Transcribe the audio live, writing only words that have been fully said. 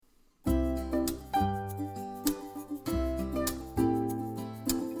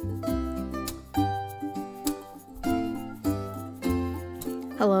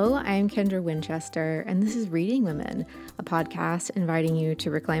I'm Kendra Winchester, and this is Reading Women, a podcast inviting you to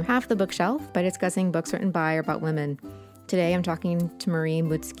reclaim half the bookshelf by discussing books written by or about women. Today I'm talking to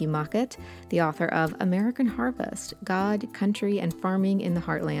Mutsuki Mockett, the author of American Harvest, God, Country, and Farming in the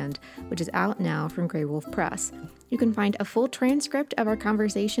Heartland, which is out now from Grey Wolf Press. You can find a full transcript of our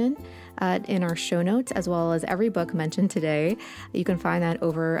conversation in our show notes, as well as every book mentioned today. You can find that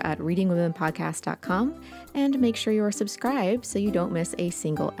over at readingwomenpodcast.com, and make sure you are subscribed so you don't miss a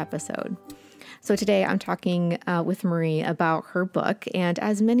single episode. So today I'm talking with Marie about her book, and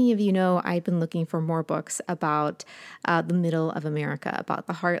as many of you know, I've been looking for more books about the middle of America, about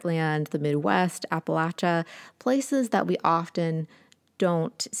the heartland, the Midwest, Appalachia, places that we often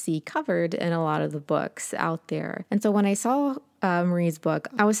don't see covered in a lot of the books out there. And so when I saw Marie's book,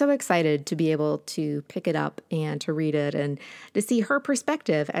 I was so excited to be able to pick it up and to read it and to see her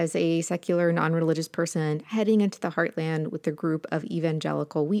perspective as a secular, non-religious person heading into the heartland with a group of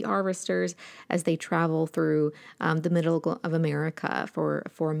evangelical wheat harvesters as they travel through the middle of America for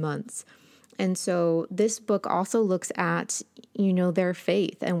 4 months. And so this book also looks at, their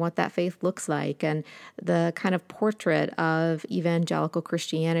faith and what that faith looks like and the kind of portrait of evangelical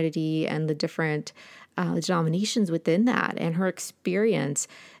Christianity and the different denominations within that and her experience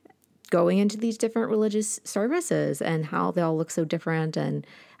going into these different religious services and how they all look so different and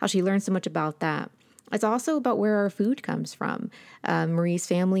how she learned so much about that. It's also about where our food comes from. Marie's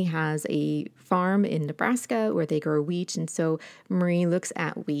family has a farm in Nebraska where they grow wheat, and so Marie looks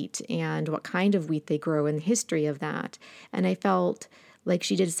at wheat and what kind of wheat they grow and the history of that. And I felt like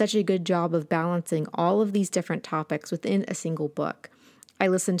she did such a good job of balancing all of these different topics within a single book. I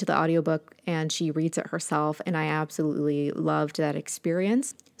listened to the audiobook and she reads it herself, and I absolutely loved that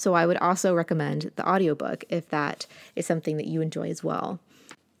experience. So I would also recommend the audiobook if that is something that you enjoy as well.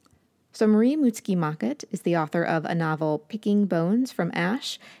 So Marie Mutsuki Mockett is the author of a novel, Picking Bones from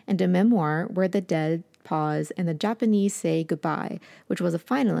Ash, and a memoir, Where the Dead Pause and the Japanese Say Goodbye, which was a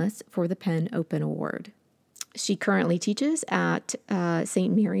finalist for the PEN Open Award. She currently teaches at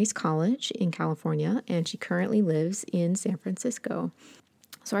St. Mary's College in California, and she currently lives in San Francisco.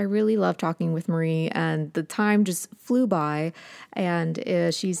 So I really love talking with Marie, and the time just flew by, and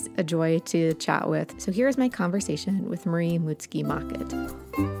she's a joy to chat with. So here's my conversation with Marie Mutsuki Mockett.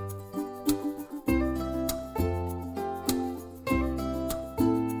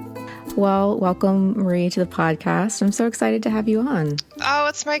 Well, welcome, Marie, to the podcast. I'm so excited to have you on. Oh,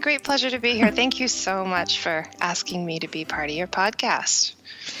 it's my great pleasure to be here. Thank you so much for asking me to be part of your podcast.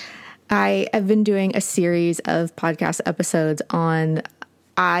 I have been doing a series of podcast episodes on,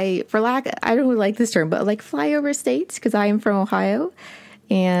 I don't really like this term, but like flyover states, because I am from Ohio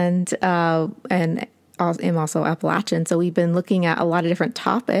and am also Appalachian. So we've been looking at a lot of different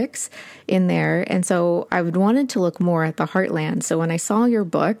topics in there. And so I wanted to look more at the heartland. So when I saw your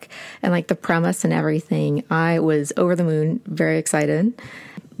book and like the premise and everything, I was over the moon, very excited.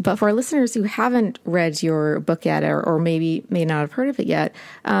 But for our listeners who haven't read your book yet, or maybe may not have heard of it yet,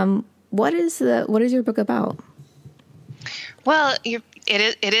 what is your book about? Well,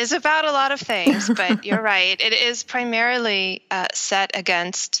 it is about a lot of things, but you're right. It is primarily set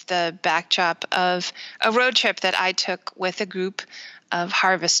against the backdrop of a road trip that I took with a group of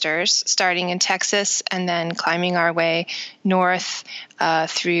harvesters, starting in Texas and then climbing our way north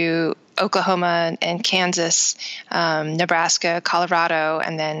through Oklahoma and Kansas, Nebraska, Colorado,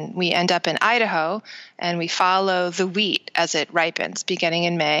 and then we end up in Idaho, and we follow the wheat as it ripens, beginning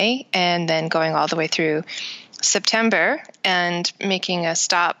in May and then going all the way through September and making a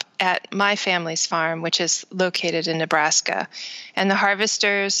stop at my family's farm, which is located in Nebraska. And the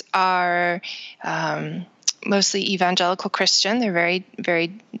harvesters are mostly evangelical Christian. They're very,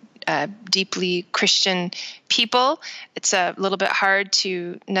 very deeply Christian people. It's a little bit hard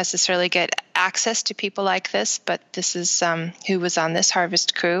to necessarily get access to people like this, but this is who was on this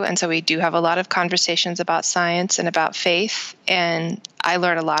harvest crew. And so we do have a lot of conversations about science and about faith, and I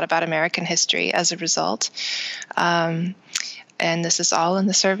learned a lot about American history as a result. And this is all in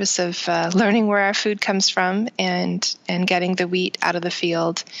the service of learning where our food comes from and getting the wheat out of the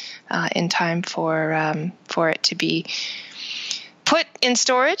field in time for it to be put in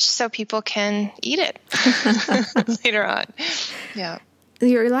storage so people can eat it later on. Yeah.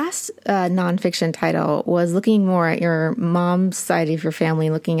 Your last nonfiction title was looking more at your mom's side of your family,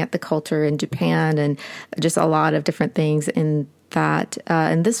 looking at the culture in Japan and just a lot of different things in that.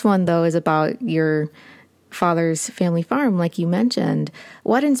 And this one, though, is about your father's family farm, like you mentioned.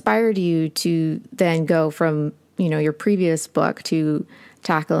 What inspired you to then go from, your previous book to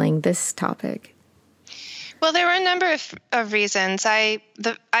tackling this topic? Well, there were a number of reasons. I've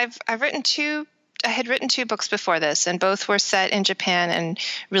written two had written 2 books before this, and both were set in Japan and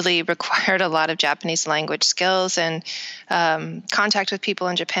really required a lot of Japanese language skills and contact with people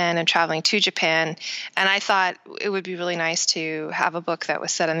in Japan and traveling to Japan. And I thought it would be really nice to have a book that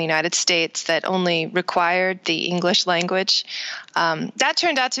was set in the United States that only required the English language. That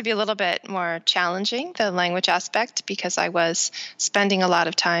turned out to be a little bit more challenging, the language aspect, because I was spending a lot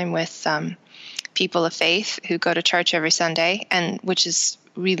of time with people of faith who go to church every Sunday, and which is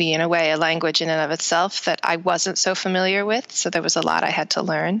really, in a way, a language in and of itself that I wasn't so familiar with. So there was a lot I had to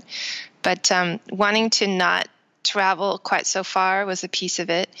learn. But wanting to not travel quite so far was a piece of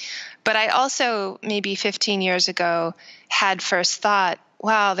it. But I also, maybe 15 years ago, had first thought,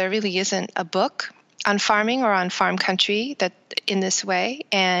 wow, there really isn't a book on farming or on farm country that in this way.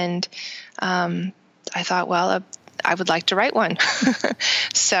 And I thought, well, I would like to write one.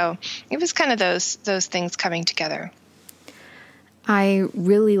 So it was kind of those things coming together. I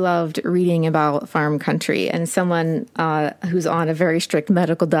really loved reading about farm country, and someone who's on a very strict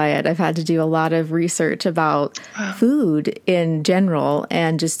medical diet. I've had to do a lot of research about food in general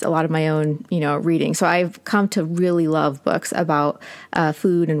and just a lot of my own, reading. So I've come to really love books about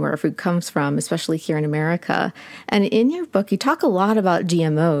food and where food comes from, especially here in America. And in your book, you talk a lot about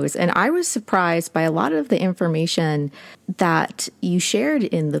GMOs, and I was surprised by a lot of the information that you shared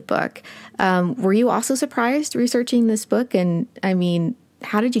in the book. Were you also surprised researching this book? And I mean,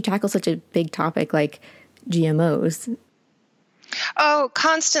 how did you tackle such a big topic like GMOs? Oh,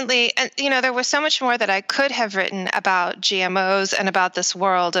 constantly. And, there was so much more that I could have written about GMOs and about this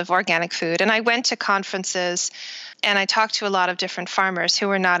world of organic food. And I went to conferences and I talked to a lot of different farmers who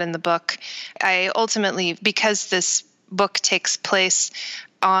were not in the book. I ultimately, because this book takes place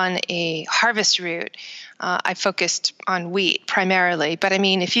on a harvest route, I focused on wheat primarily. But I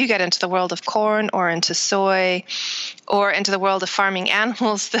mean, if you get into the world of corn or into soy or into the world of farming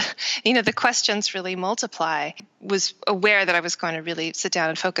animals, the questions really multiply. Was aware that I was going to really sit down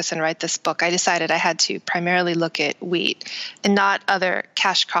and focus and write this book. I decided I had to primarily look at wheat and not other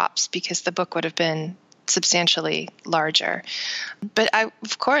cash crops because the book would have been substantially larger. But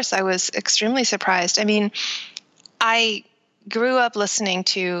of course, I was extremely surprised. I mean, I grew up listening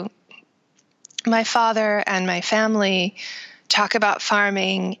to my father and my family talk about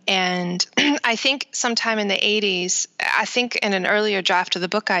farming. And I think sometime in the 80s, I think in an earlier draft of the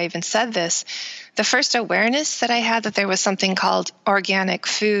book, I even said this, the first awareness that I had that there was something called organic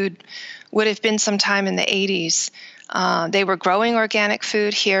food would have been sometime in the 80s. They were growing organic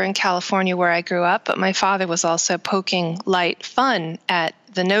food here in California where I grew up, but my father was also poking light fun at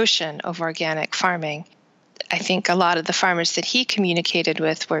the notion of organic farming. I think a lot of the farmers that he communicated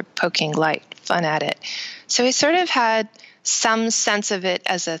with were poking light fun at it. So he sort of had some sense of it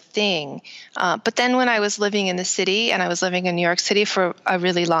as a thing. But then when I was living in the city, and I was living in New York City for a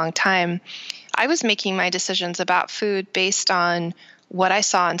really long time, I was making my decisions about food based on what I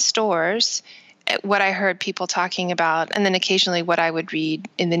saw in stores, what I heard people talking about, and then occasionally what I would read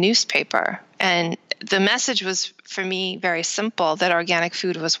in the newspaper. And the message was, for me, very simple, that organic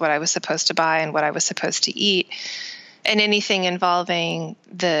food was what I was supposed to buy and what I was supposed to eat. And anything involving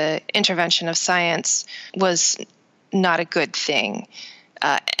the intervention of science was not a good thing.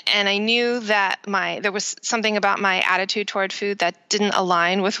 And I knew that there was something about my attitude toward food that didn't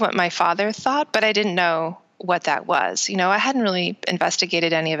align with what my father thought, but I didn't know what that was. I hadn't really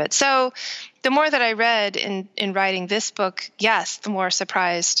investigated any of it. So the more that I read in writing this book, yes, the more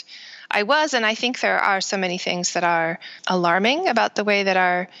surprised I was. And I think there are so many things that are alarming about the way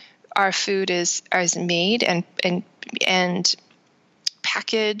that our food is made and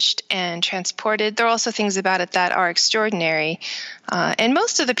packaged and transported. There are also things about it that are extraordinary. And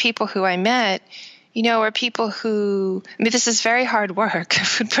most of the people who I met, are people who, this is very hard work.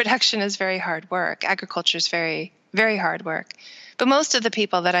 Food production is very hard work. Agriculture is very, very hard work. But most of the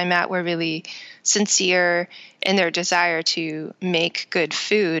people that I met were really sincere in their desire to make good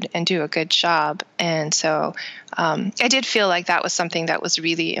food and do a good job. And so I did feel like that was something that was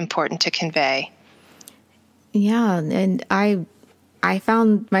really important to convey. Yeah, and I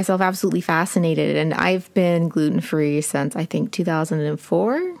found myself absolutely fascinated, and I've been gluten-free since, I think,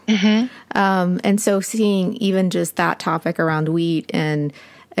 2004. Mm-hmm. And so seeing even just that topic around wheat and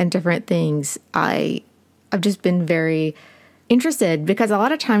different things, I've just been very interested, because a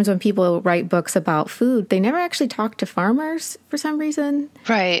lot of times when people write books about food, they never actually talk to farmers for some reason.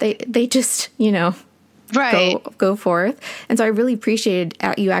 Right. They just, right. go forth. And so I really appreciated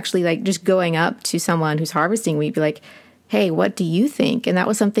you actually just going up to someone who's harvesting wheat, be like, hey, what do you think? And that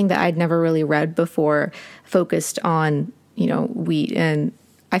was something that I'd never really read before, focused on, wheat. And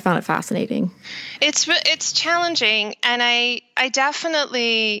I found it fascinating. It's challenging. And I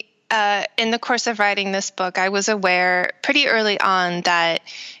definitely in the course of writing this book, I was aware pretty early on that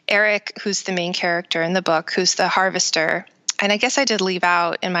Eric, who's the main character in the book, who's the harvester, and I guess I did leave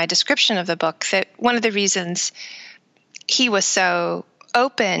out in my description of the book that one of the reasons he was so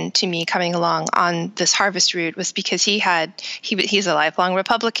open to me coming along on this harvest route was because he's a lifelong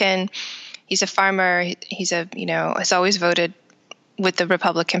Republican. He's a farmer. Has always voted with the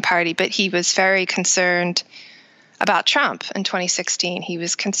Republican Party, but he was very concerned about Trump in 2016. He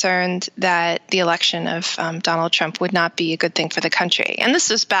was concerned that the election of Donald Trump would not be a good thing for the country. And this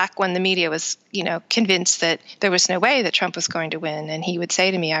was back when the media was, convinced that there was no way that Trump was going to win. And he would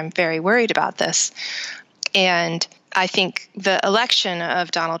say to me, I'm very worried about this. And I think the election of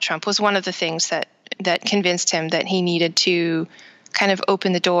Donald Trump was one of the things that convinced him that he needed to kind of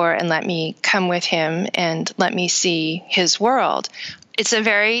open the door and let me come with him and let me see his world. It's a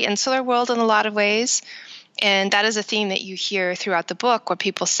very insular world in a lot of ways. And that is a theme that you hear throughout the book where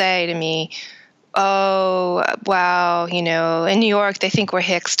people say to me, oh, wow, in New York, they think we're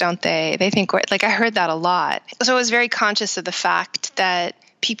Hicks, don't they? They think we're, I heard that a lot. So I was very conscious of the fact that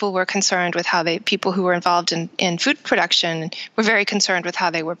people were concerned with people who were involved in food production were very concerned with how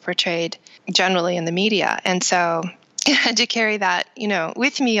they were portrayed generally in the media. And so I had to carry that,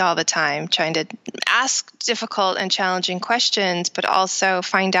 with me all the time, trying to ask difficult and challenging questions, but also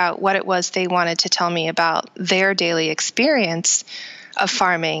find out what it was they wanted to tell me about their daily experience of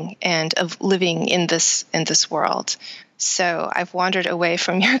farming and of living in this world. So I've wandered away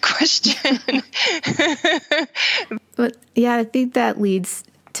from your question. But yeah, I think that leads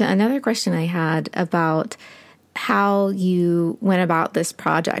to another question I had about how you went about this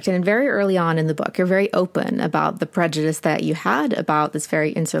project. And very early on in the book, you're very open about the prejudice that you had about this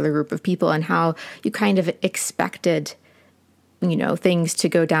very insular group of people and how you kind of expected, things to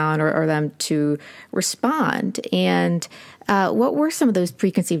go down or them to respond. And what were some of those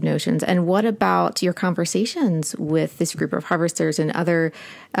preconceived notions? And what about your conversations with this group of harvesters and other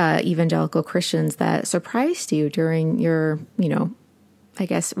evangelical Christians that surprised you during your,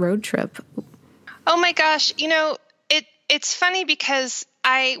 road trip? Oh my gosh, it's funny because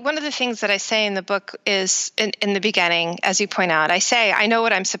one of the things that I say in the book is in the beginning, as you point out, I say I know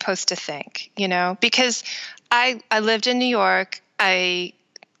what I'm supposed to think, because I lived in New York.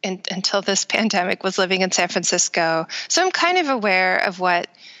 Until this pandemic was living in San Francisco. So I'm kind of aware of what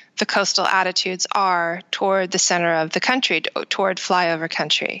the coastal attitudes are toward the center of the country, toward flyover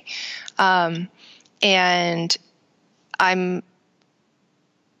country. And I'm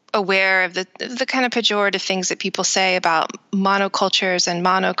aware of the kind of pejorative things that people say about monocultures and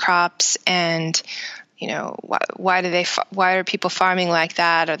monocrops and why are people farming like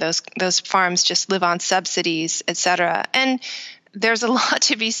that, or those farms just live on subsidies, et cetera. And there's a lot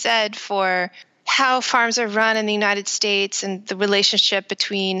to be said for how farms are run in the United States and the relationship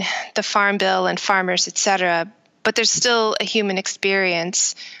between the Farm Bill and farmers, et cetera. But there's still a human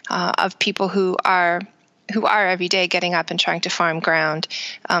experience of people who are every day getting up and trying to farm ground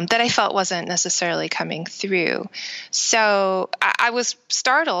that I felt wasn't necessarily coming through. So I was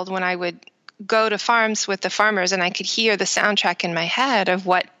startled when I would go to farms with the farmers and I could hear the soundtrack in my head of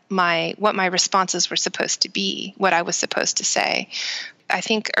what my responses were supposed to be, what I was supposed to say. I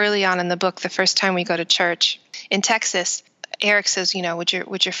think early on in the book, the first time we go to church in Texas, Eric says, would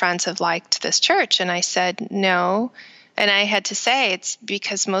your friends have liked this church? And I said, no. And I had to say, it's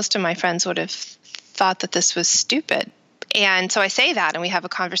because most of my friends would have thought that this was stupid. And so I say that, and we have a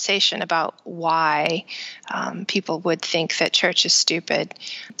conversation about why people would think that church is stupid.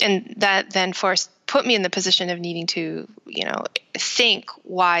 And that then put me in the position of needing to, think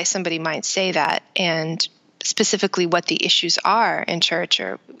why somebody might say that, and specifically what the issues are in church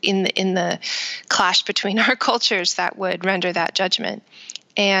or in the clash between our cultures that would render that judgment.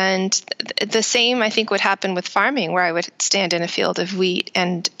 And the same, I think, would happen with farming, where I would stand in a field of wheat,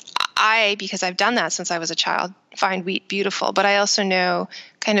 and because I've done that since I was a child, find wheat beautiful. But I also know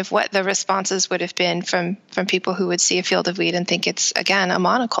kind of what the responses would have been from people who would see a field of wheat and think it's, again, a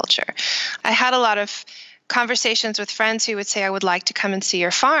monoculture. I had a lot of conversations with friends who would say, I would like to come and see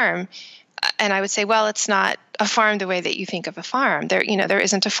your farm. And I would say, well, it's not a farm the way that you think of a farm. There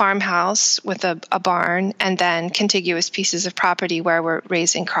isn't a farmhouse with a barn and then contiguous pieces of property where we're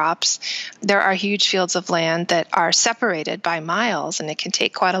raising crops. There are huge fields of land that are separated by miles, and it can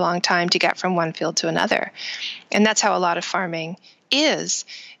take quite a long time to get from one field to another. And that's how a lot of farming is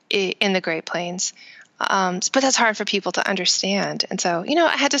in the Great Plains. But that's hard for people to understand. And so,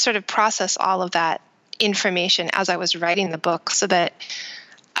 I had to sort of process all of that information as I was writing the book so that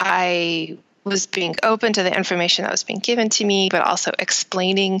I was being open to the information that was being given to me, but also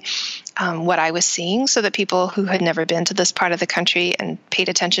explaining what I was seeing so that people who had never been to this part of the country and paid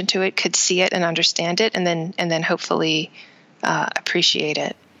attention to it could see it and understand it, and then hopefully appreciate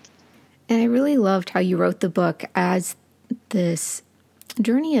it. And I really loved how you wrote the book as this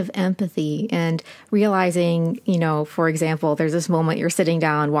journey of empathy and realizing, for example, there's this moment you're sitting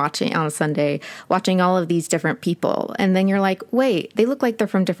down watching on a Sunday, watching all of these different people. And then you're like, wait, they look like they're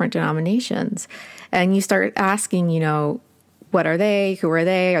from different denominations. And you start asking, what are they? Who are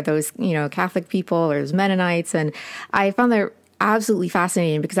they? Are those, Catholic people or those Mennonites? And I found that absolutely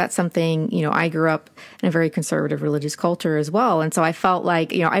fascinating because that's something, I grew up in a very conservative religious culture as well. And so I felt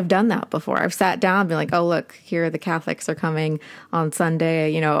like, I've done that before. I've sat down and been like, oh, look, here the Catholics are coming on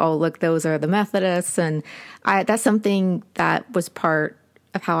Sunday. Oh, look, those are the Methodists. And that's something that was part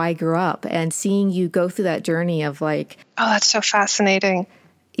of how I grew up. And seeing you go through that journey of like, oh, that's so fascinating.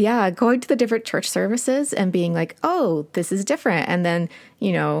 Yeah, going to the different church services and being like, oh, this is different. And then,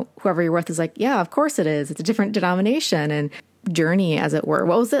 whoever you're with is like, yeah, of course it is. It's a different denomination and journey, as it were.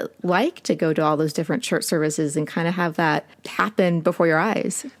 What was it like to go to all those different church services and kind of have that happen before your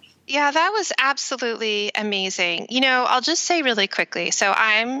eyes? Yeah, that was absolutely amazing. I'll just say really quickly. So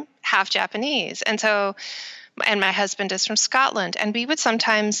I'm half Japanese. And my husband is from Scotland. And we would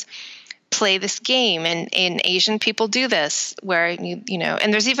sometimes play this game, and Asian people do this where, and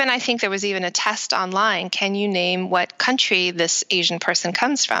I think there was even a test online. Can you name what country this Asian person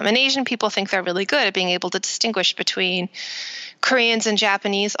comes from? And Asian people think they're really good at being able to distinguish between Koreans and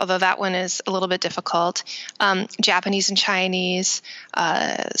Japanese, although that one is a little bit difficult. Japanese and Chinese,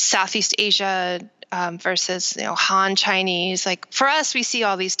 Southeast Asia, versus Han Chinese. Like for us, we see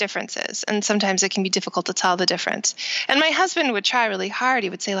all these differences, and sometimes it can be difficult to tell the difference. And my husband would try really hard. He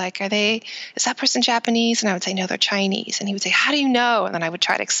would say, like, is that person Japanese? And I would say, no, they're Chinese. And he would say, how do you know? And then I would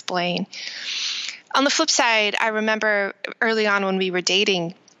try to explain. On the flip side, I remember early on when we were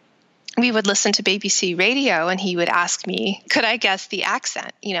dating, we would listen to BBC radio, and he would ask me, could I guess the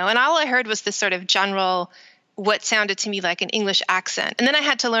accent? And all I heard was this sort of general, what sounded to me like an English accent. And then I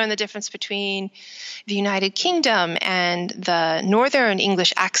had to learn the difference between the United Kingdom and the Northern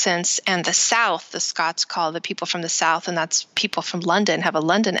English accents and the South. The Scots call the people from the South, and that's people from London, have a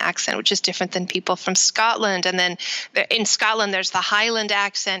London accent, which is different than people from Scotland. And then in Scotland, there's the Highland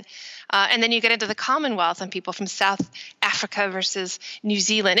accent. And then you get into the Commonwealth and people from South Africa versus New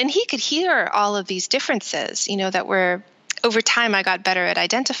Zealand. And he could hear all of these differences, that were, over time, I got better at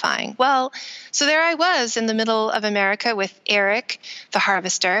identifying. Well, so there I was in the middle of America with Eric, the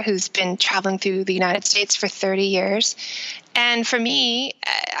harvester, who's been traveling through the United States for 30 years. And for me,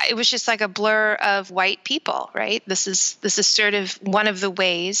 it was just like a blur of white people, right? This is sort of one of the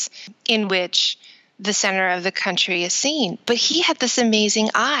ways in which the center of the country is seen. But he had this amazing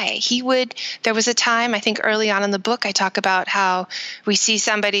eye. There was a time, I think early on in the book, I talk about how we see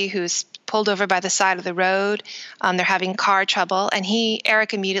somebody who's pulled over by the side of the road. They're having car trouble. And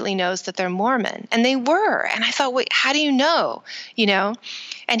Eric immediately knows that they're Mormon. And they were. And I thought, wait, how do you know?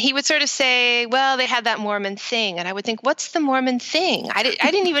 And he would sort of say, well, they had that Mormon thing. And I would think, what's the Mormon thing? I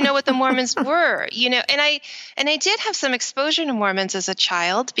didn't even know what the Mormons were, And I did have some exposure to Mormons as a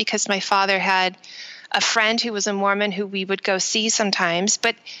child because my father had a friend who was a Mormon who we would go see sometimes.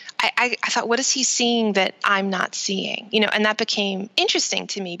 But I thought, what is he seeing that I'm not seeing? And that became interesting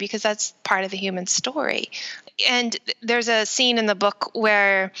to me because that's part of the human story. And there's a scene in the book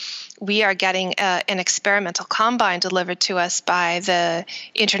where we are getting an experimental combine delivered to us by the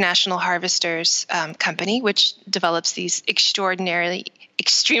International Harvesters Company, which develops these extremely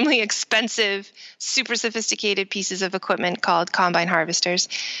expensive, super sophisticated pieces of equipment called combine harvesters.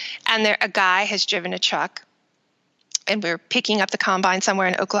 And a guy has driven a truck, and we're picking up the combine somewhere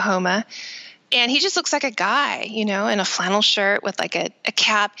in Oklahoma. And he just looks like a guy, in a flannel shirt with like a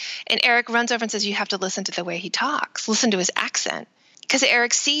cap. And Eric runs over and says, you have to listen to the way he talks, listen to his accent. Because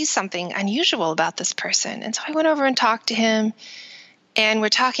Eric sees something unusual about this person. And so I went over and talked to him. And we're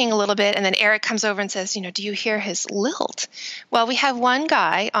talking a little bit, and then Eric comes over and says, do you hear his lilt? Well, we have one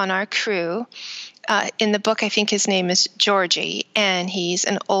guy on our crew. In the book, I think his name is Georgie, and he's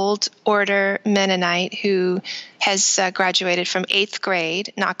an old order Mennonite who has graduated from 8th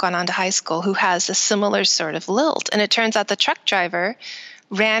grade, not gone on to high school, who has a similar sort of lilt. And it turns out the truck driver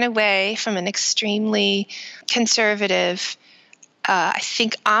ran away from an extremely conservative I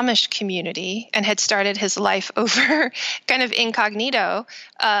think, Amish community and had started his life over kind of incognito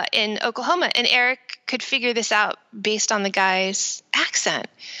in Oklahoma. And Eric could figure this out based on the guy's accent.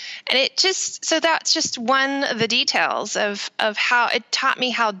 And so that's just one of the details of how it taught me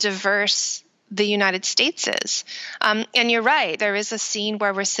how diverse the United States is. And you're right, there is a scene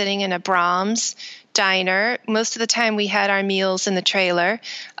where we're sitting in a Brahms diner. Most of the time we had our meals in the trailer,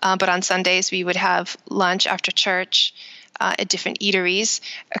 but on Sundays we would have lunch after church at different eateries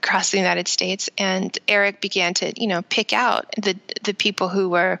across the United States. And Eric began to, pick out the people who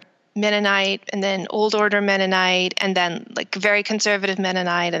were Mennonite, and then old order Mennonite, and then like very conservative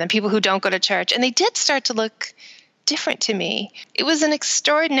Mennonite, and then people who don't go to church. And they did start to look different to me. It was an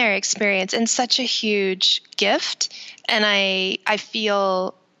extraordinary experience and such a huge gift. And I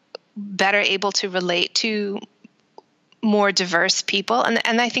feel better able to relate to more diverse people.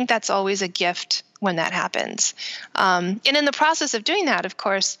 And I think that's always a gift when that happens. And in the process of doing that, of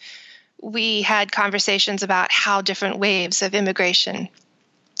course, we had conversations about how different waves of immigration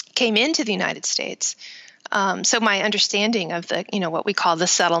came into the United States. So my understanding of the, what we call the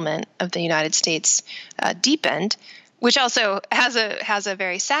settlement of the United States deepened, which also has a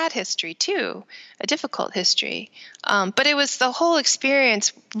very sad history too, a difficult history. But it was, the whole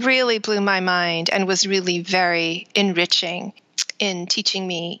experience really blew my mind and was really very enriching in teaching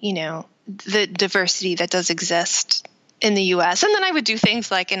me, the diversity that does exist in the U.S. And then I would do things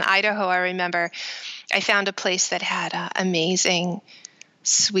like in Idaho, I remember I found a place that had amazing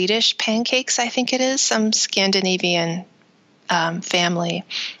Swedish pancakes, I think it is, some Scandinavian family.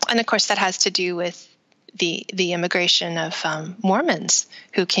 And of course, that has to do with the immigration of Mormons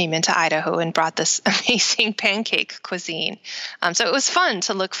who came into Idaho and brought this amazing pancake cuisine. So it was fun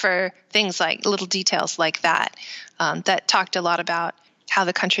to look for things like little details like that, that talked a lot about how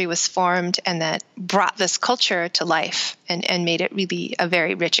the country was formed and that brought this culture to life and made it really a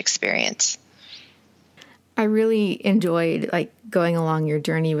very rich experience. I really enjoyed going along your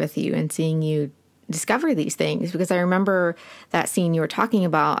journey with you and seeing you discover these things, because I remember that scene you were talking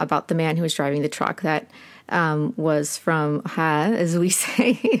about the man who was driving the truck that was from Ha, as we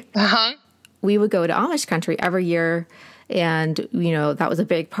say. Uh-huh. We would go to Amish country every year, and that was a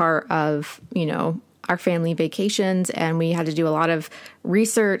big part of our family vacations, and we had to do a lot of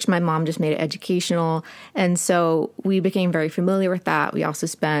research. My mom just made it educational, and so we became very familiar with that. We also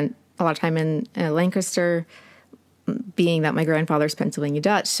spent a lot of time in Lancaster, being that my grandfather's Pennsylvania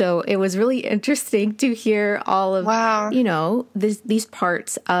Dutch. So it was really interesting to hear all of, wow, these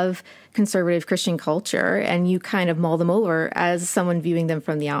parts of conservative Christian culture, and you kind of mull them over as someone viewing them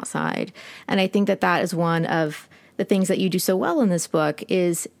from the outside. And I think that is one of the things that you do so well in this book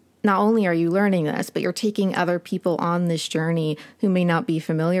is not only are you learning this, but you're taking other people on this journey who may not be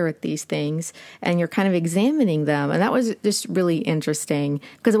familiar with these things, and you're kind of examining them. And that was just really interesting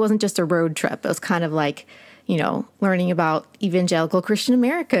because it wasn't just a road trip. It was kind of like, learning about evangelical Christian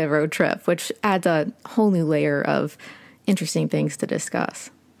America road trip, which adds a whole new layer of interesting things to discuss.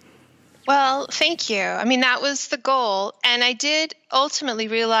 Well, thank you. I mean, that was the goal. And I did ultimately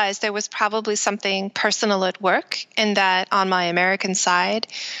realize there was probably something personal at work in that on my American side.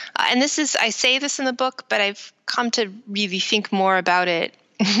 And I say this in the book, but I've come to really think more about it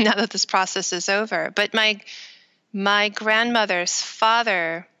now that this process is over. But my grandmother's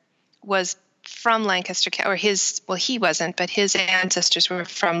father was from Lancaster County, he wasn't, but his ancestors were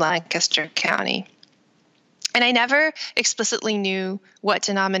from Lancaster County. And I never explicitly knew what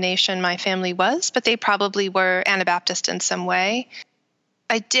denomination my family was, but they probably were Anabaptist in some way.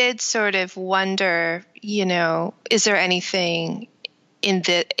 I did sort of wonder, is there anything in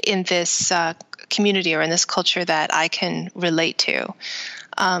this community or in this culture that I can relate to?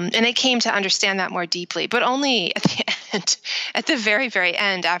 And I came to understand that more deeply, but only at the end, at the very, very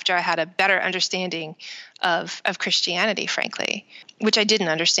end, after I had a better understanding of Christianity, frankly, which I didn't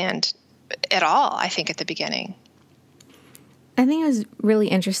understand at all, I think, at the beginning. I think it was really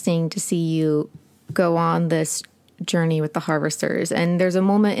interesting to see you go on this journey with the harvesters. And there's a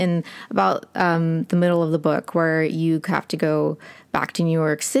moment in about the middle of the book where you have to go back to New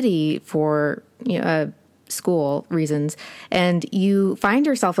York City for school reasons, and you find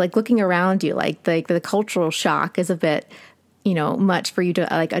yourself looking around you, the cultural shock is a bit much for you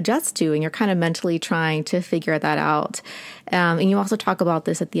to adjust to, and you're kind of mentally trying to figure that out. And you also talk about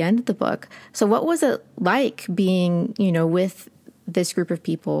this at the end of the book. So what was it like being, with this group of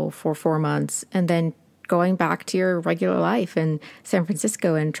people for 4 months and then going back to your regular life in San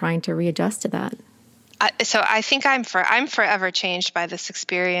Francisco and trying to readjust to that? So I think I'm forever changed by this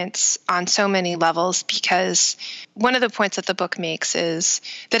experience on so many levels, because one of the points that the book makes is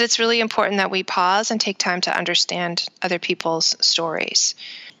that it's really important that we pause and take time to understand other people's stories.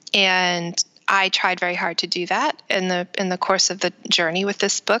 And I tried very hard to do that in the course of the journey with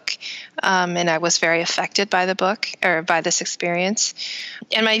this book, and I was very affected by the book, or by this experience.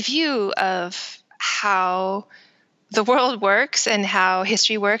 And my view of how the world works and how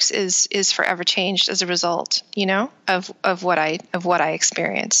history works is forever changed as a result, of what I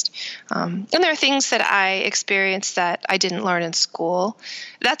experienced. And there are things that I experienced that I didn't learn in school.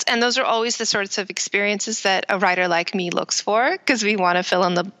 And those are always the sorts of experiences that a writer like me looks for, because we want to fill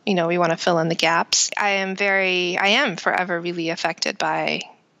in the gaps. I am forever really affected by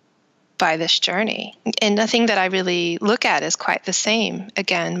this journey. And nothing that I really look at is quite the same.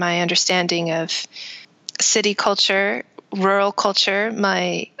 Again, my understanding of city culture, rural culture,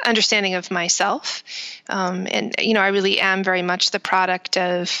 my understanding of myself. I really am very much the product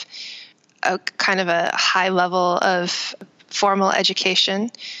of a kind of a high level of formal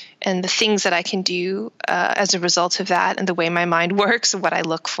education, and the things that I can do as a result of that, and the way my mind works and what I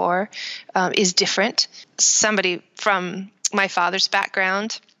look for is different. Somebody from my father's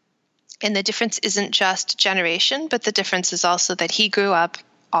background, and the difference isn't just generation, but the difference is also that he grew up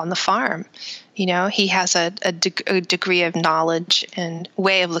on the farm. He has a degree of knowledge and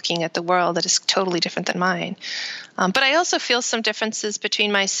way of looking at the world that is totally different than mine. But I also feel some differences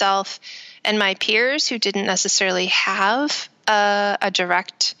between myself and my peers who didn't necessarily have a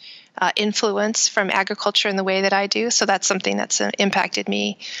direct influence from agriculture in the way that I do. So that's something that's impacted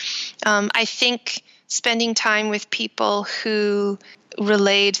me. I think spending time with people who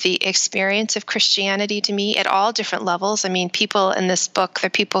relayed the experience of Christianity to me at all different levels. I mean, people in this book, they're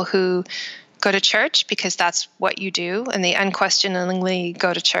people who go to church because that's what you do, and they unquestioningly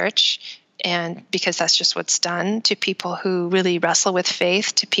go to church, and because that's just what's done, to people who really wrestle with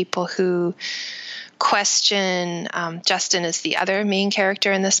faith, to people who question. Justin is the other main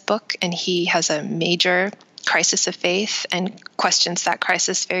character in this book, and he has a major crisis of faith and questions that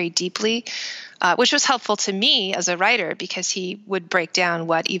crisis very deeply. Which was helpful to me as a writer, because he would break down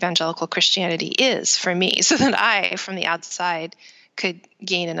what evangelical Christianity is for me, so that I, from the outside, could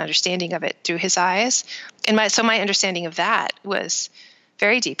gain an understanding of it through his eyes. And my understanding of that was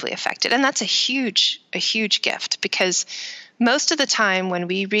very deeply affected. And that's a huge gift, because most of the time when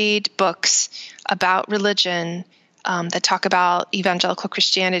we read books about religion that talk about evangelical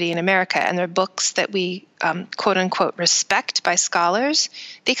Christianity in America, and they're books that we quote unquote respect by scholars,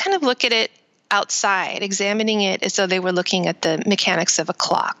 they kind of look at it outside, examining it as though they were looking at the mechanics of a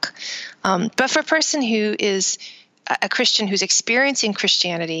clock. But for a person who is a Christian who's experiencing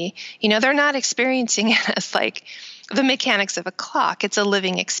Christianity, they're not experiencing it as like the mechanics of a clock. It's a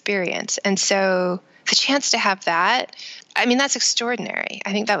living experience. And so the chance to have that, that's extraordinary.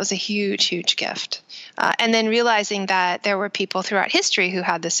 I think that was a huge gift. And then realizing that there were people throughout history who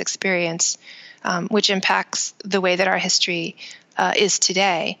had this experience, which impacts the way that our history is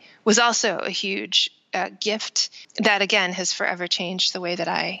today, was also a huge gift that, again, has forever changed the way that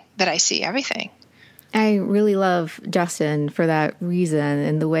I see everything. I really love Justin for that reason,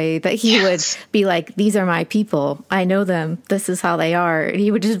 and the way that he would be like, these are my people. I know them. This is how they are. And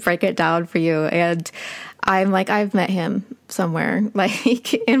he would just break it down for you. And I'm like, I've met him somewhere,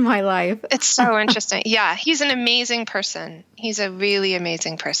 like in my life. It's so interesting. Yeah, he's an amazing person. He's a really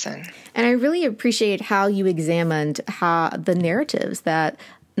amazing person. And I really appreciate how you examined how the narratives that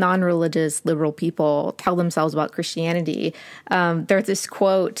non-religious liberal people tell themselves about Christianity. There's this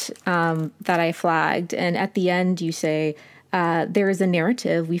quote that I flagged, and at the end you say, there is a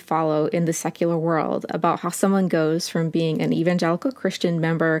narrative we follow in the secular world about how someone goes from being an evangelical Christian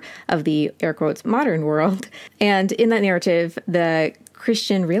member of the, air quotes, modern world. And in that narrative, the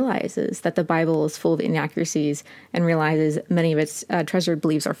Christian realizes that the Bible is full of inaccuracies and realizes many of its treasured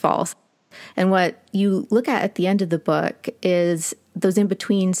beliefs are false. And what you look at the end of the book is those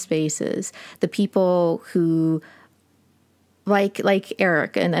in-between spaces, the people who, like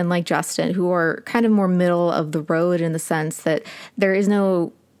Eric and like Justin, who are kind of more middle of the road in the sense that there is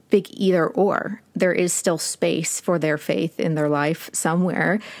no big either or. There is still space for their faith in their life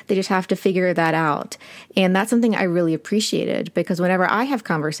somewhere. They just have to figure that out. And that's something I really appreciated, because whenever I have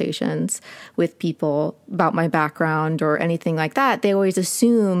conversations with people about my background or anything like that, they always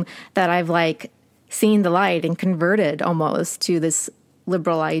assume that I've like seen the light and converted almost to this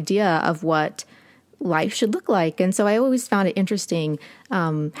liberal idea of what life should look like. And so I always found it interesting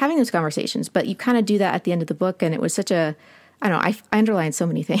having those conversations. But you kind of do that at the end of the book, and it was such a, I don't know, I underlined so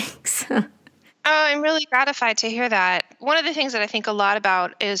many things. Oh, I'm really gratified to hear that. One of the things that I think a lot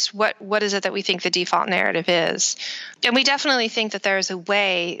about is what is it that we think the default narrative is. And we definitely think that there is a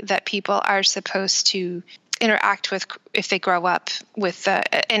way that people are supposed to interact with if they grow up with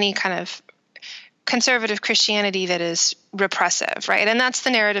any kind of conservative Christianity that is repressive, right? And that's the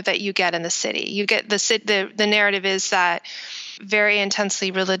narrative that you get in the city. You get the narrative is that very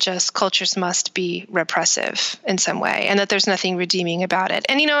intensely religious cultures must be repressive in some way, and that there's nothing redeeming about it.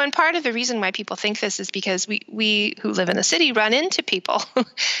 And, and part of the reason why people think this is because we who live in the city run into people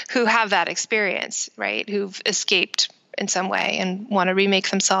who have that experience, right? Who've escaped in some way and want to remake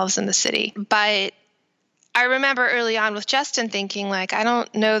themselves in the city. But I remember early on with Justin thinking, like, I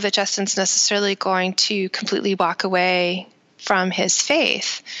don't know that Justin's necessarily going to completely walk away from his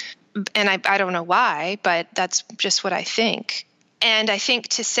faith. And I don't know why, but that's just what I think. And I think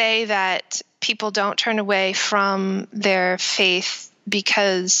to say that people don't turn away from their faith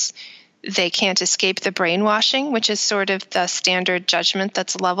because they can't escape the brainwashing, which is sort of the standard judgment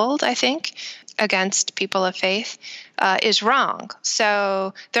that's leveled, I think, against people of faith, is wrong.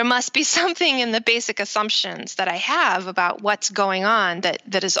 So there must be something in the basic assumptions that I have about what's going on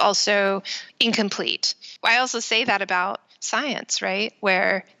that is also incomplete. I also say that about science, right?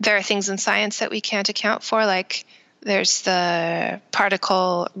 Where there are things in science that we can't account for, like there's the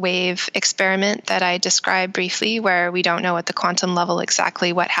particle wave experiment that I described briefly, where we don't know at the quantum level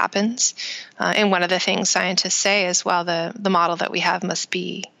exactly what happens. And one of the things scientists say is, well, the model that we have must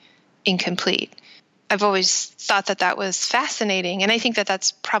be incomplete. I've always thought that was fascinating, and I think that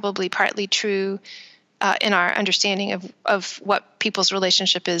that's probably partly true in our understanding of what people's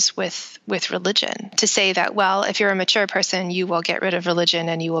relationship is with religion. To say that, well, if you're a mature person, you will get rid of religion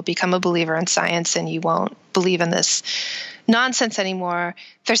and you will become a believer in science and you won't believe in this nonsense anymore.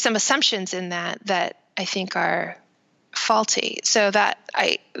 There's some assumptions in that I think are faulty. So that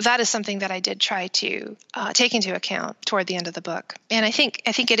is something that I did try to take into account toward the end of the book. And I think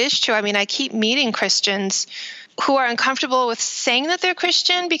it is true. I mean, I keep meeting Christians who are uncomfortable with saying that they're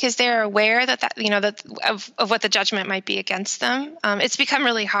Christian because they're aware that of what the judgment might be against them. It's become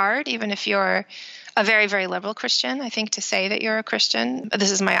really hard, even if you're a very, very liberal Christian, I think, to say that you're a Christian.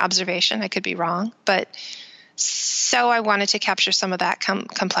 This is my observation. I could be wrong. But so I wanted to capture some of that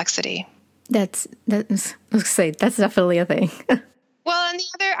complexity. That's definitely a thing. Well, and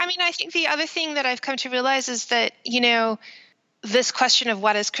I think the other thing that I've come to realize is that, this question of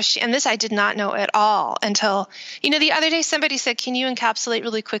what is Christian, and this I did not know at all until, the other day somebody said, can you encapsulate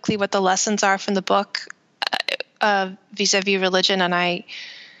really quickly what the lessons are from the book vis-a-vis religion? And I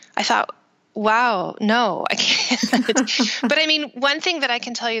thought, wow, no, I can't. But one thing that I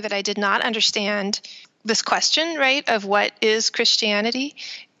can tell you that I did not understand this question, right, of what is Christianity,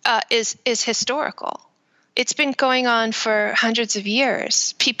 is historical. It's been going on for hundreds of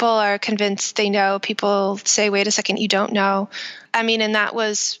years. People are convinced they know. People say, wait a second, you don't know. And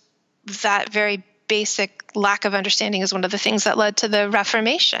that very basic lack of understanding is one of the things that led to the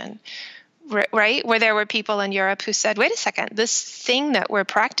Reformation, right? Where there were people in Europe who said, wait a second, this thing that we're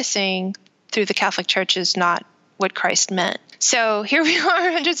practicing through the Catholic Church is not what Christ meant. So here we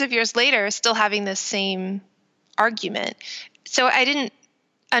are hundreds of years later, still having this same argument. So I didn't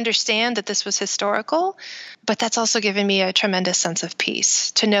understand that this was historical, but that's also given me a tremendous sense of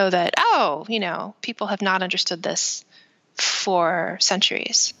peace to know that, people have not understood this for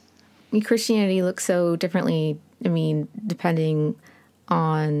centuries. Christianity looks so differently, depending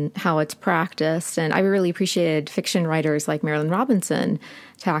on how it's practiced. And I really appreciated fiction writers like Marilyn Robinson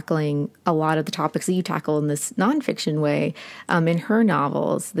tackling a lot of the topics that you tackle in this nonfiction way in her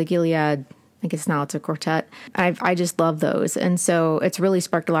novels. The Gilead, I guess now it's a quartet. I just love those. And so it's really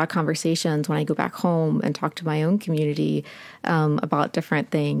sparked a lot of conversations when I go back home and talk to my own community about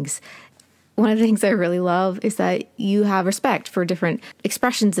different things. One of the things I really love is that you have respect for different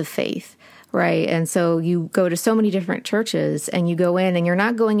expressions of faith, right? And so you go to so many different churches and you go in and you're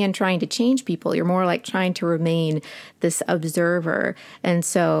not going in trying to change people. You're more like trying to remain this observer. And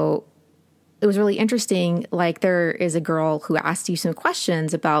so it was really interesting. Like, there is a girl who asked you some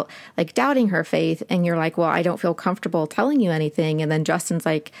questions about like doubting her faith. And you're like, well, I don't feel comfortable telling you anything. And then Justin's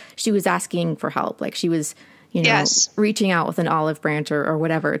like, she was asking for help. Like she was, yes, reaching out with an olive branch or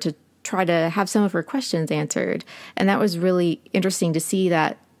whatever to try to have some of her questions answered. And that was really interesting to see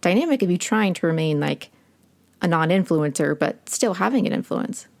that dynamic of you trying to remain like a non-influencer, but still having an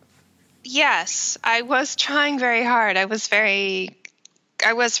influence. Yes, I was trying very hard. I was very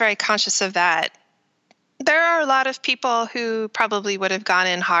conscious of that. There are a lot of people who probably would have gone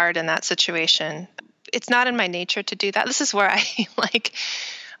in hard in that situation. It's not in my nature to do that. This is where I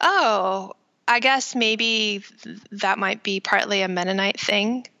I guess maybe that might be partly a Mennonite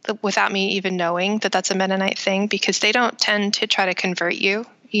thing without me even knowing that that's a Mennonite thing, because they don't tend to try to convert you,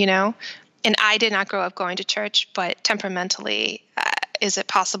 And I did not grow up going to church, but temperamentally, is it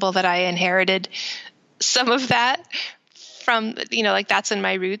possible that I inherited some of that from, like that's in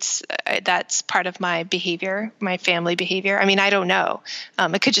my roots? That's part of my behavior, my family behavior. I don't know.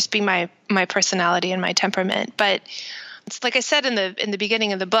 It could just be my personality and my temperament. But It's like I said in the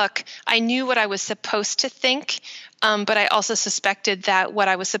beginning of the book, I knew what I was supposed to think, but I also suspected that what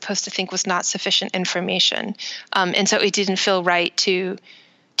I was supposed to think was not sufficient information, and so it didn't feel right to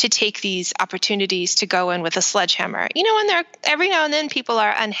take these opportunities to go in with a sledgehammer. And every now and then people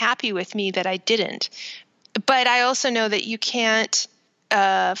are unhappy with me that I didn't. But I also know that you can't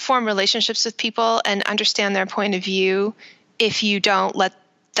form relationships with people and understand their point of view if you don't let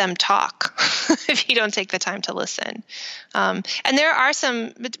them talk, if you don't take the time to listen. And there are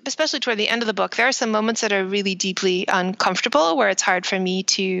some, especially toward the end of the book, there are some moments that are really deeply uncomfortable where it's hard for me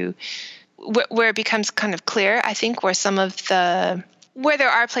to, where it becomes kind of clear, I think, where there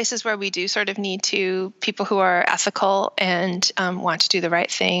are places where we do sort of need people who are ethical and want to do the right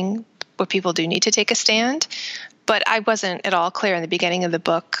thing, where people do need to take a stand. But I wasn't at all clear in the beginning of the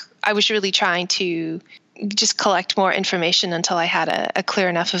book. I was really trying to just collect more information until I had a clear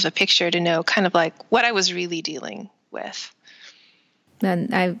enough of a picture to know kind of like what I was really dealing with.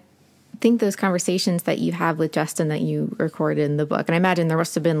 And I think those conversations that you have with Justin that you recorded in the book, and I imagine there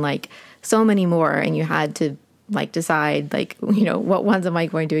must have been like so many more, and you had to like decide like, what ones am I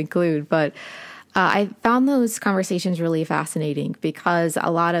going to include? But I found those conversations really fascinating because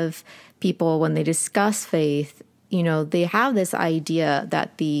a lot of people, when they discuss faith, they have this idea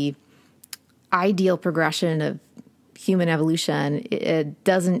that the ideal progression of human evolution, it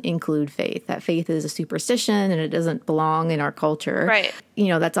doesn't include faith, that faith is a superstition and it doesn't belong in our culture. Right.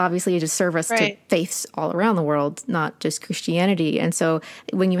 That's obviously a disservice to faiths all around the world, not just Christianity. And so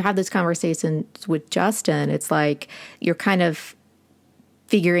when you have those conversations with Justin, it's like you're kind of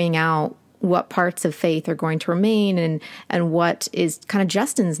figuring out what parts of faith are going to remain and what is kind of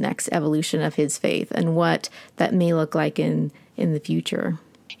Justin's next evolution of his faith and what that may look like in the future.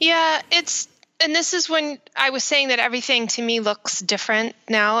 Yeah, and this is when I was saying that everything to me looks different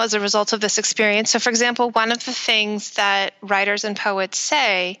now as a result of this experience. So, for example, one of the things that writers and poets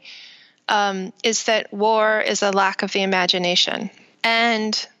say is that war is a lack of the imagination.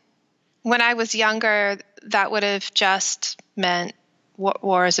 And when I was younger, that would have just meant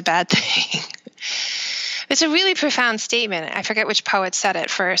war is a bad thing. It's a really profound statement. I forget which poet said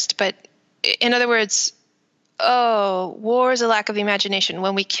it first, but in other words, war is a lack of the imagination.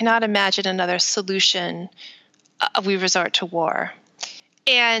 When we cannot imagine another solution, we resort to war.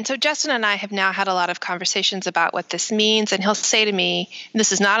 And so Justin and I have now had a lot of conversations about what this means. And he'll say to me, and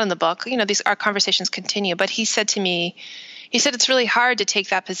this is not in the book, our conversations continue, but he said to me, it's really hard to take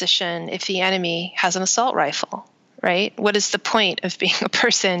that position if the enemy has an assault rifle, right? What is the point of being a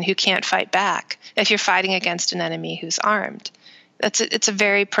person who can't fight back if you're fighting against an enemy who's armed? It's a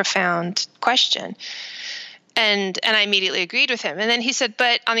very profound question. And I immediately agreed with him. And then he said,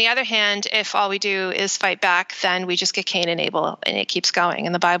 but on the other hand, if all we do is fight back, then we just get Cain and Abel, and it keeps going.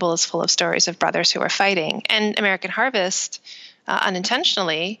 And the Bible is full of stories of brothers who are fighting. And American Harvest,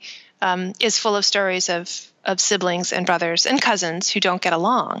 unintentionally, is full of stories of siblings and brothers and cousins who don't get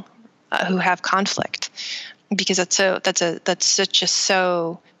along, who have conflict, because that's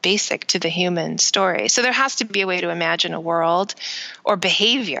so basic to the human story. So there has to be a way to imagine a world or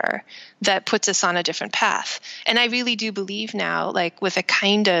behavior that puts us on a different path. And I really do believe now, like with a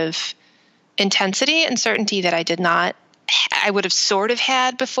kind of intensity and certainty that I would have sort of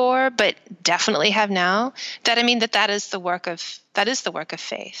had before, but definitely have now, that is the work of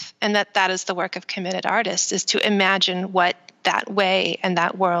faith, and that is the work of committed artists, is to imagine what that way and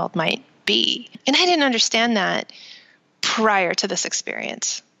that world might be. And I didn't understand that prior to this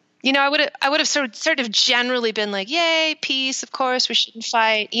experience. I would have sort of generally been like, yay, peace, of course, we shouldn't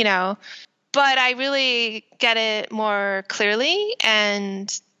fight, but I really get it more clearly. And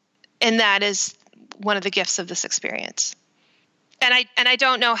that is one of the gifts of this experience. And I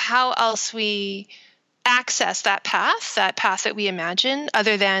don't know how else we access that path that we imagine,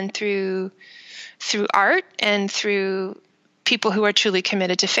 other than through art and through people who are truly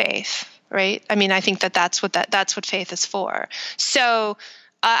committed to faith, right? I think that's what faith is for. So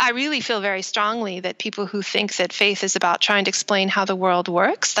I really feel very strongly that people who think that faith is about trying to explain how the world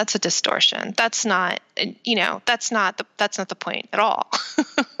works, that's a distortion. That's not the point at all.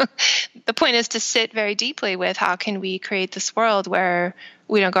 The point is to sit very deeply with how can we create this world where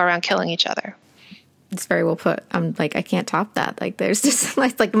we don't go around killing each other. It's very well put. I'm like, I can't top that. Like, there's just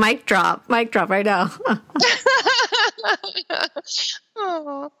like mic drop right now.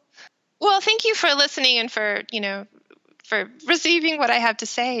 Oh. Well, thank you for listening and for receiving what I have to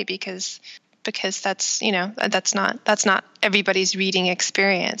say, because that's not everybody's reading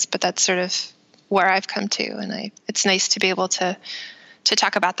experience, but that's sort of where I've come to, and it's nice to be able to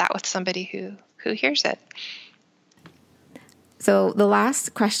talk about that with somebody who hears it. So the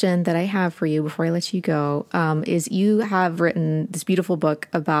last question that I have for you before I let you go is you have written this beautiful book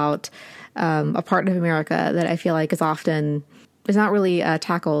about a part of America that I feel like is not really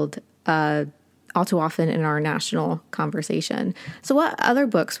tackled all too often in our national conversation. So what other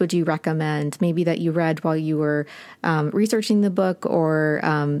books would you recommend, maybe that you read while you were researching the book, or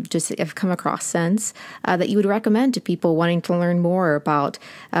just have come across since, that you would recommend to people wanting to learn more about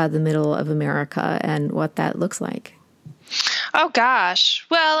the middle of America and what that looks like? Oh gosh.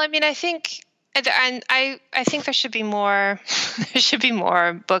 Well, I mean, I think, and I think there should be more. There should be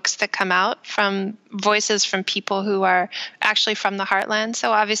more books that come out from voices from people who are actually from the heartland.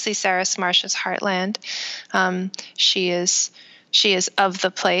 So obviously, Sarah Smarsh's Heartland. She is of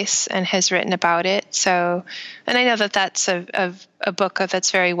the place and has written about it. So, and I know that that's a book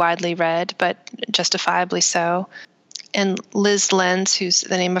that's very widely read, but justifiably so. And Liz Lenz, who's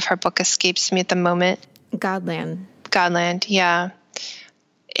the name of her book escapes me at the moment. Godland, yeah.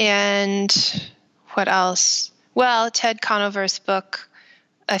 And what else? Well, Ted Conover's book,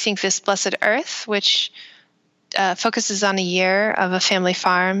 I think This Blessed Earth, which focuses on a year of a family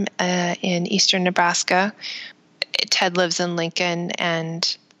farm in eastern Nebraska. Ted lives in Lincoln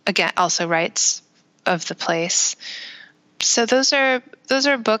and, again, also writes of the place. So those are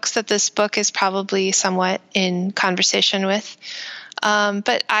books that this book is probably somewhat in conversation with.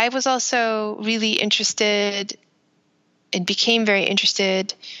 But I was also really interested and became very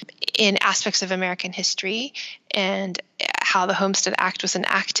interested in aspects of American history and how the Homestead Act was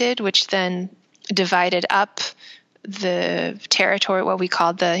enacted, which then divided up the territory, what we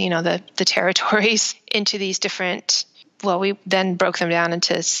called the territories, into these different. Well, we then broke them down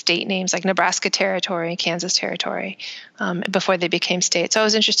into state names like Nebraska Territory, Kansas Territory, before they became states. So I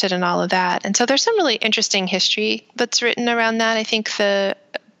was interested in all of that. And so there's some really interesting history that's written around that. I think the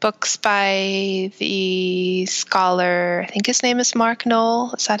books by the scholar, I think his name is Mark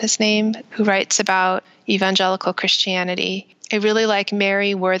Knoll, is that his name, who writes about evangelical Christianity. I really like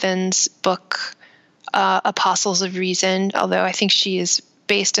Mary Worthen's book, Apostles of Reason, although I think she is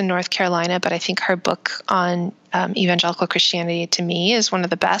based in North Carolina, but I think her book on evangelical Christianity to me is one of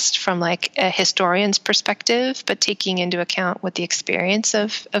the best from like a historian's perspective, but taking into account what the experience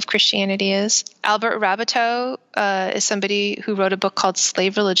of Christianity is. Albert Raboteau is somebody who wrote a book called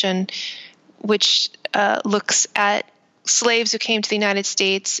Slave Religion, which looks at slaves who came to the United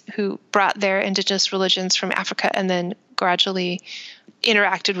States who brought their indigenous religions from Africa and then gradually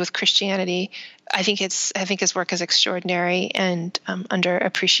interacted with Christianity. I think his work is extraordinary and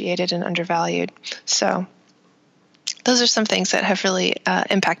underappreciated and undervalued. So those are some things that have really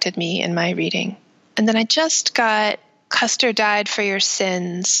impacted me in my reading. And then I just got Custer Died for Your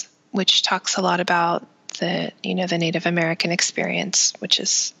Sins, which talks a lot about the Native American experience, which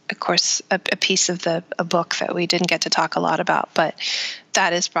is, of course, a piece of a book that we didn't get to talk a lot about, but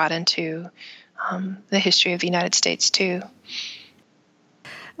that is brought into the history of the United States too.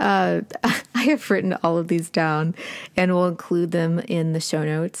 I have written all of these down and will include them in the show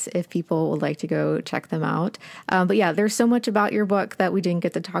notes if people would like to go check them out. But yeah, there's so much about your book that we didn't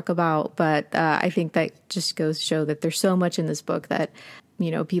get to talk about, but I think that just goes to show that there's so much in this book that,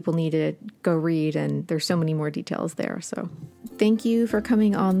 people need to go read, and there's so many more details there. So thank you for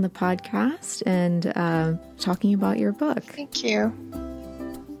coming on the podcast and talking about your book. Thank you.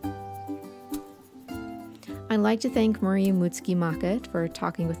 I'd like to thank Mutsuki Mockett for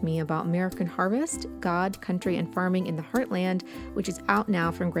talking with me about American Harvest, God, Country, and Farming in the Heartland, which is out now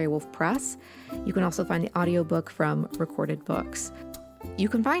from Grey Wolf Press. You can also find the audiobook from Recorded Books. You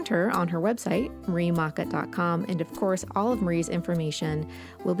can find her on her website, mariemockett.com, and of course, all of Marie's information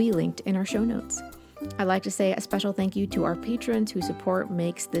will be linked in our show notes. I'd like to say a special thank you to our patrons whose support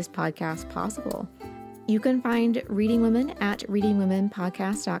makes this podcast possible. You can find Reading Women at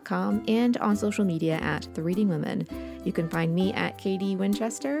readingwomenpodcast.com and on social media at The Reading Women. You can find me at KD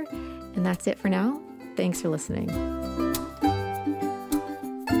Winchester. And that's it for now. Thanks for listening.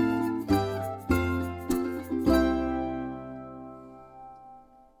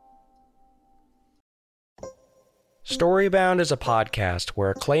 Storybound is a podcast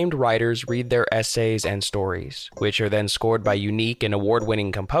where acclaimed writers read their essays and stories, which are then scored by unique and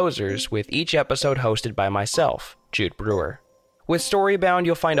award-winning composers, with each episode hosted by myself, Jude Brewer. With Storybound,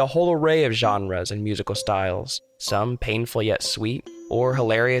 you'll find a whole array of genres and musical styles, some painful yet sweet, or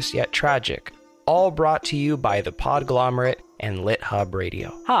hilarious yet tragic. all brought to you by the Podglomerate and Lit Hub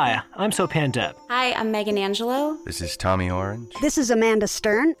Radio. Hi, I'm Sopan Deb. Hi, I'm Megan Angelo. This is Tommy Orange. This is Amanda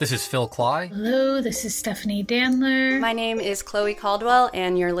Stern. This is Phil Cly. Hello, this is Stephanie Dandler. My name is Chloe Caldwell,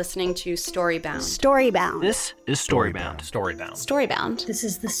 and you're listening to Storybound. Storybound. This is Storybound. Storybound. This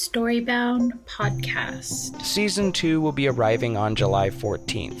is the Storybound podcast. Season 2 will be arriving on July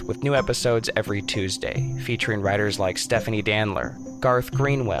 14th, with new episodes every Tuesday, featuring writers like Stephanie Dandler, Garth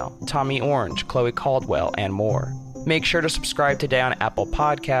Greenwell, Tommy Orange, Chloe Caldwell, and more. Make sure to subscribe today on Apple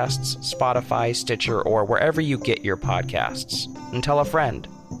Podcasts, Spotify, Stitcher, or wherever you get your podcasts. And tell a friend,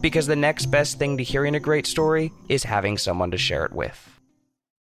 because the next best thing to hearing a great story is having someone to share it with.